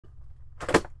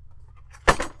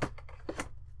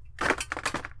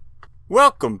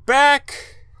Welcome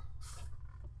back!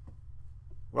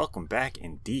 Welcome back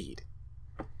indeed.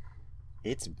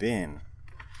 It's been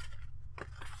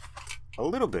a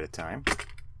little bit of time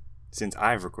since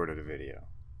I've recorded a video.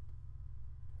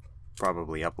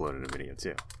 Probably uploaded a video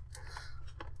too.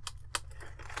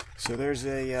 So there's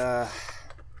a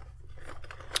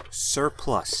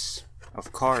surplus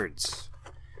of cards.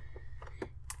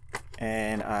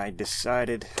 And I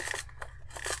decided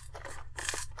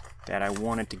that I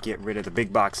wanted to get rid of the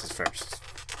big boxes first.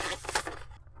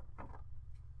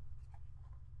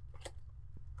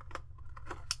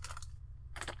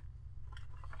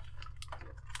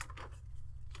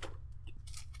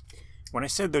 When I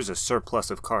said there's a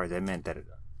surplus of cards, I meant that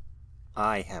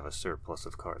I have a surplus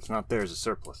of cards, not there's a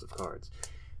surplus of cards.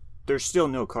 There's still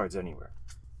no cards anywhere.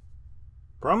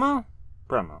 Promo?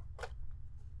 Promo.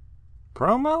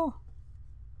 Promo?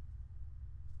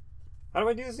 How do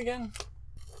I do this again?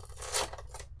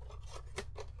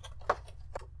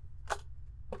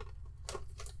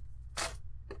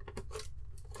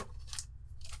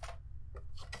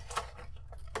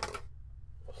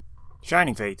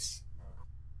 Shining Fates.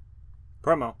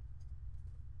 Promo.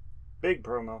 Big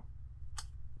promo.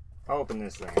 I'll open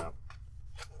this thing up.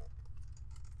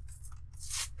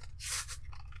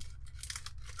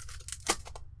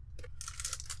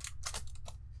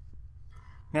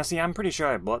 Now see, I'm pretty sure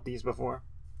I bought these before.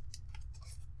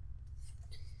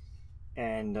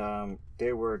 And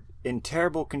they were in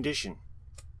terrible condition.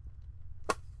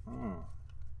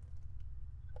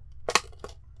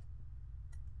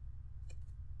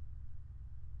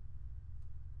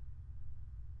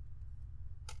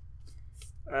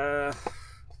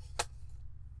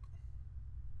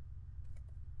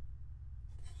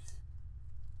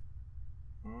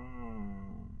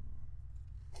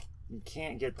 You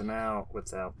can't get them out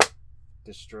without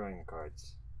destroying the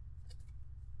cards.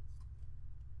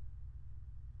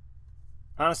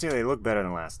 Honestly, they look better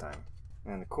than last time.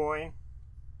 And the coin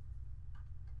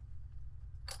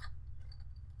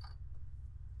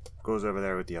goes over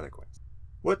there with the other coins.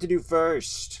 What to do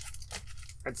first?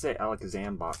 I'd say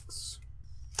Alakazam box.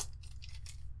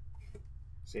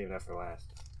 Save that for last.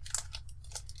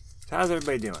 So how's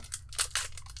everybody doing?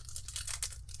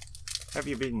 Have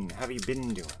you been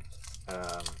doing?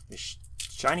 Is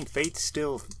Shining Fates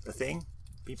still a thing?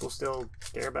 People still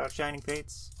care about Shining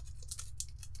Fates?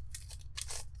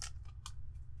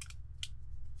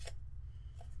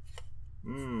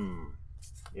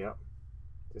 Yep.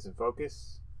 Doesn't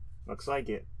focus? Looks like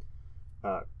it.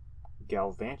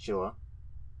 Galvantula.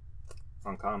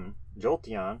 Uncommon.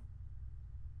 Jolteon.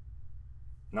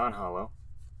 Non-holo.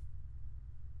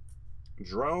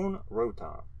 Drone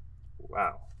Rotom.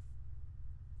 Wow.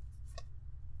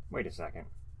 Wait a second.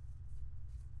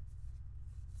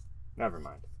 Never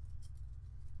mind.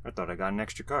 I thought I got an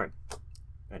extra card.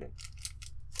 I didn't.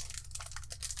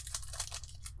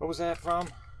 What was that from?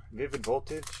 Vivid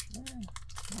Voltage?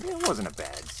 It wasn't a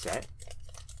bad set.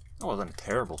 It wasn't a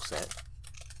terrible set.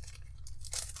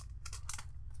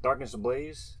 Darkness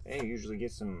Ablaze. Hey, usually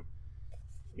get some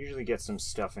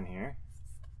stuff in here.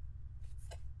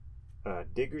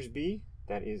 Diggersby.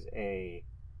 That's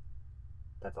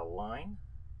a line.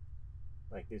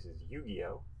 Like this is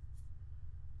Yu-Gi-Oh!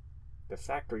 The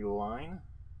Factory Line.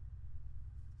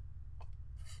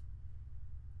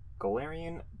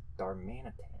 Galarian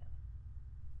Darmanitan.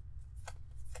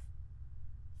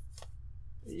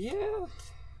 Yeah.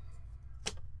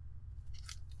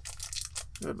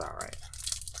 That's about right.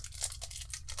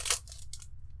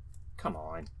 Come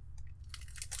on.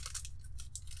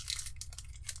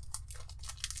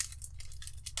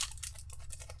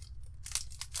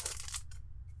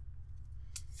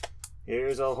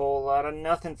 Here's a whole lot of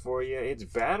nothing for you. It's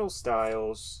Battle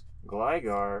Styles,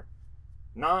 Gligar,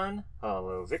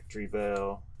 Non-Holo Victory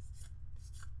Bell,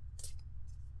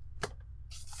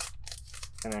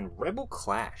 and then Rebel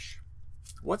Clash.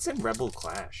 What's in Rebel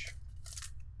Clash?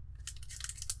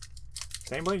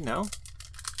 Does anybody know?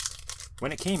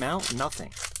 When it came out,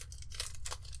 nothing.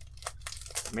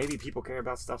 Maybe people care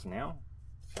about stuff now.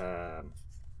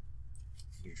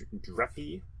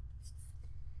 Dreffy.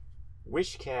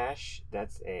 Wish Cash,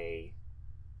 that's a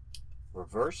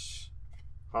reverse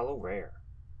holo rare.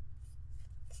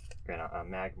 And a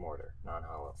Mag Mortar,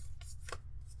 non-holo.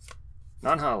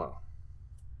 Non-holo.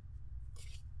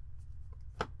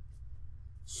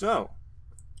 So,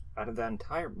 out of that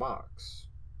entire box,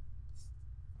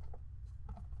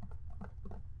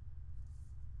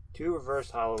 2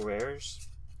 reverse holo rares,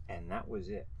 and that was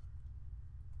it.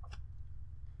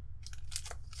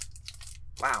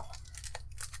 Wow.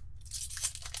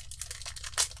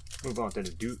 Move on to the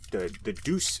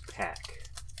Deuce pack.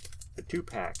 The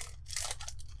 2-pack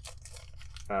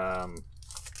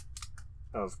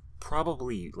of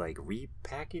probably like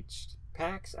repackaged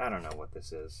packs. I don't know what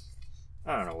this is.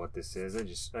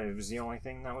 It was the only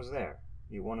thing that was there.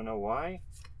 You want to know why?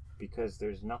 Because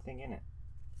there's nothing in it.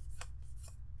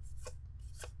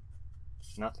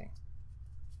 Nothing.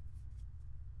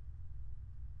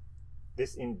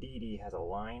 This indeedy has a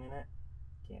line in it.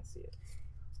 Can't see it.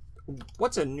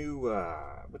 What's a new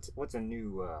what's a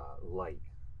new light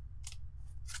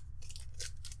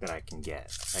that I can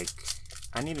get? Like,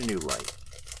 I need a new light.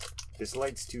 This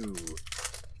light's too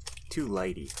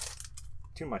lighty.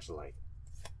 Too much light.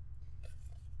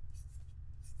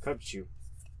 Cubchoo.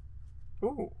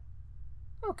 Ooh.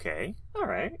 Okay.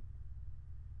 Alright.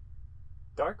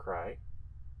 Darkrai.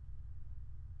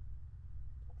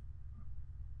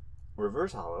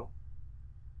 Reverse Hollow.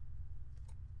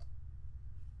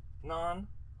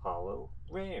 Non-Hollow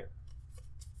Rare.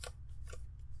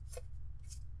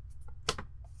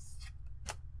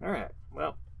 Alright,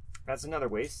 well, that's another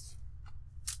waste.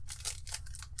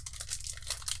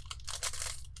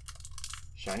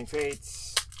 Shining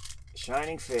Fates.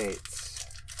 Shining Fates.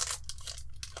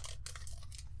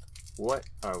 What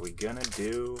are we gonna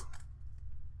do?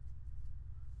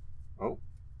 Oh.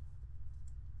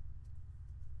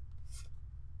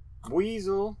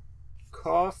 Weasel.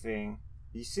 Coughing.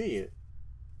 You see it,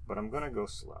 but I'm gonna go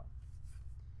slow.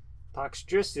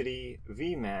 Toxtricity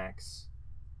VMAX.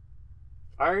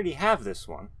 I already have this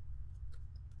one.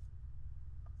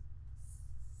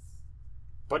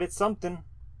 But it's something.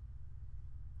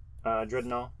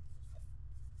 Dreadnought.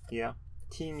 Yeah.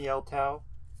 Team Yeltao.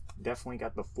 Definitely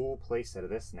got the full playset of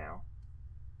this now.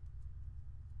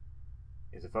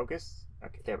 Is it focused?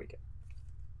 Okay, there we go.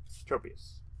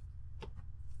 Tropius.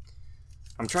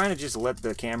 I'm trying to just let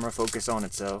the camera focus on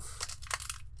itself.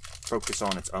 Focus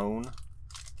on its own.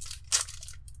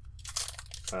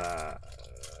 I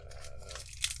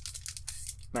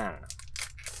don't know.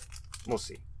 We'll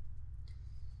see.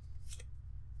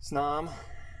 Snom.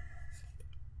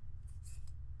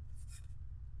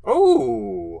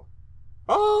 Oh!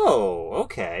 Oh,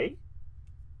 okay.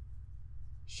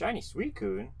 Shiny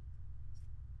Suicune.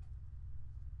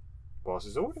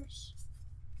 Boss's orders.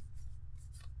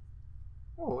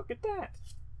 Oh, look at that.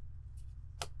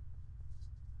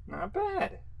 Not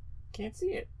bad. Can't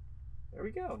see it. There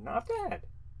we go. Not bad.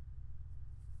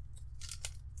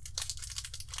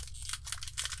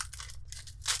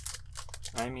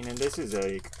 I mean, and this is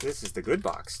the good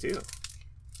box too.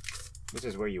 This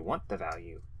is where you want the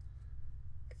value.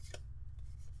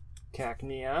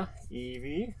 Cacnea,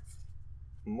 Eevee,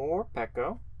 more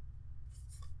Pekko,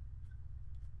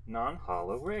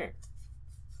 non-hollow rare.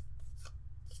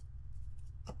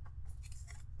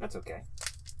 That's okay.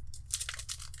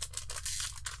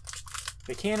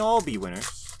 They can't all be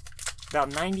winners. About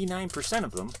 99%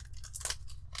 of them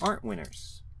aren't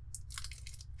winners.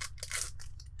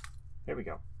 There we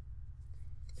go.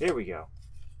 There we go.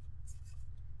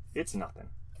 It's nothing.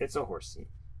 It's a horsey.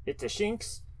 It's a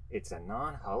Shinx. It's a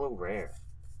non-hollow rare.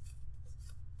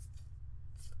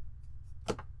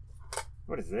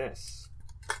 What is this?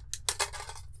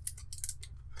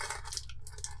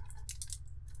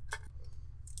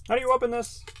 How do you open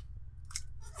this?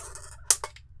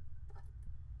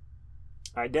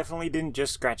 I definitely didn't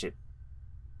just scratch it.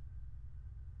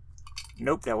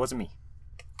 Nope, that wasn't me.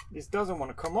 This doesn't want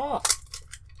to come off.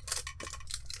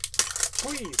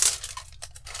 Please.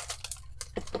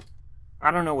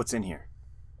 I don't know what's in here.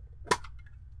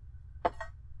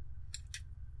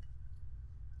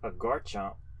 A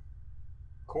Garchomp.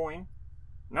 Coin.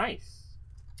 Nice.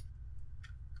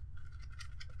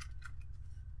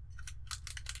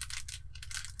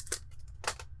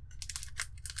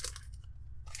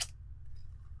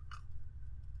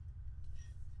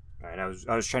 Alright,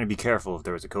 I was trying to be careful if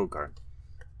there was a code card.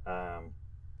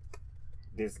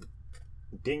 This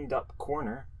dinged up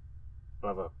corner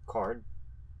of a card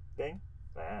thing.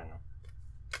 I don't know.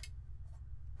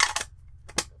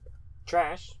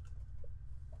 Trash.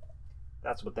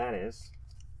 That's what that is.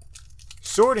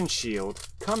 Sword and Shield.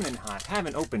 Coming in hot.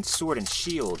 Haven't opened Sword and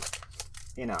Shield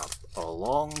in a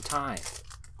long time.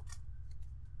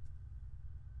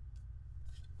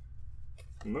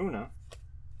 Muna.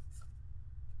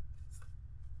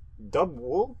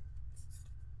 Dubwool.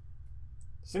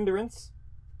 Cinderace.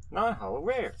 Non-hollow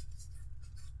rare.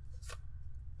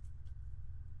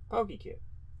 Pokekid.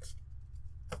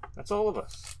 That's all of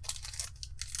us.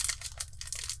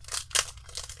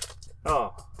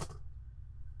 Oh.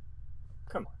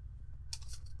 Come on.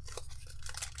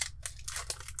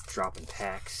 Dropping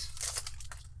packs.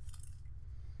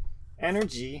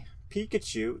 Energy.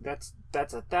 Pikachu. That's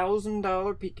 $1,000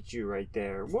 Pikachu right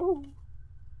there. Whoa.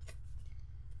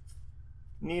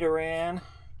 Nidoran,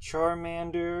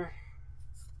 Charmander,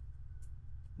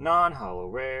 non-holo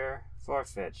rare,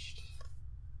 Farfetch'd.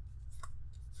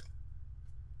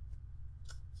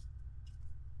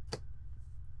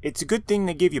 It's a good thing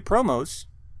they give you promos,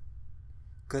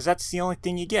 because that's the only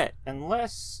thing you get,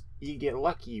 unless you get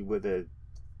lucky with a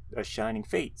Shining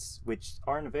Fates, which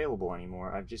aren't available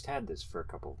anymore. I've just had this for a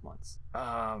couple of months.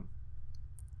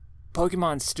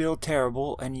 Pokemon's still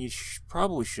terrible, and you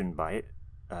probably shouldn't buy it.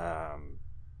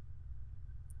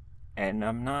 And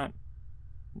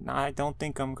I don't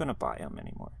think I'm gonna buy them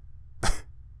anymore.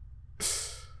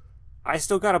 I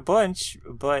still got a bunch,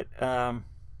 but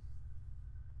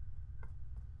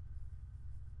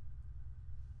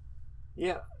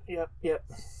yeah.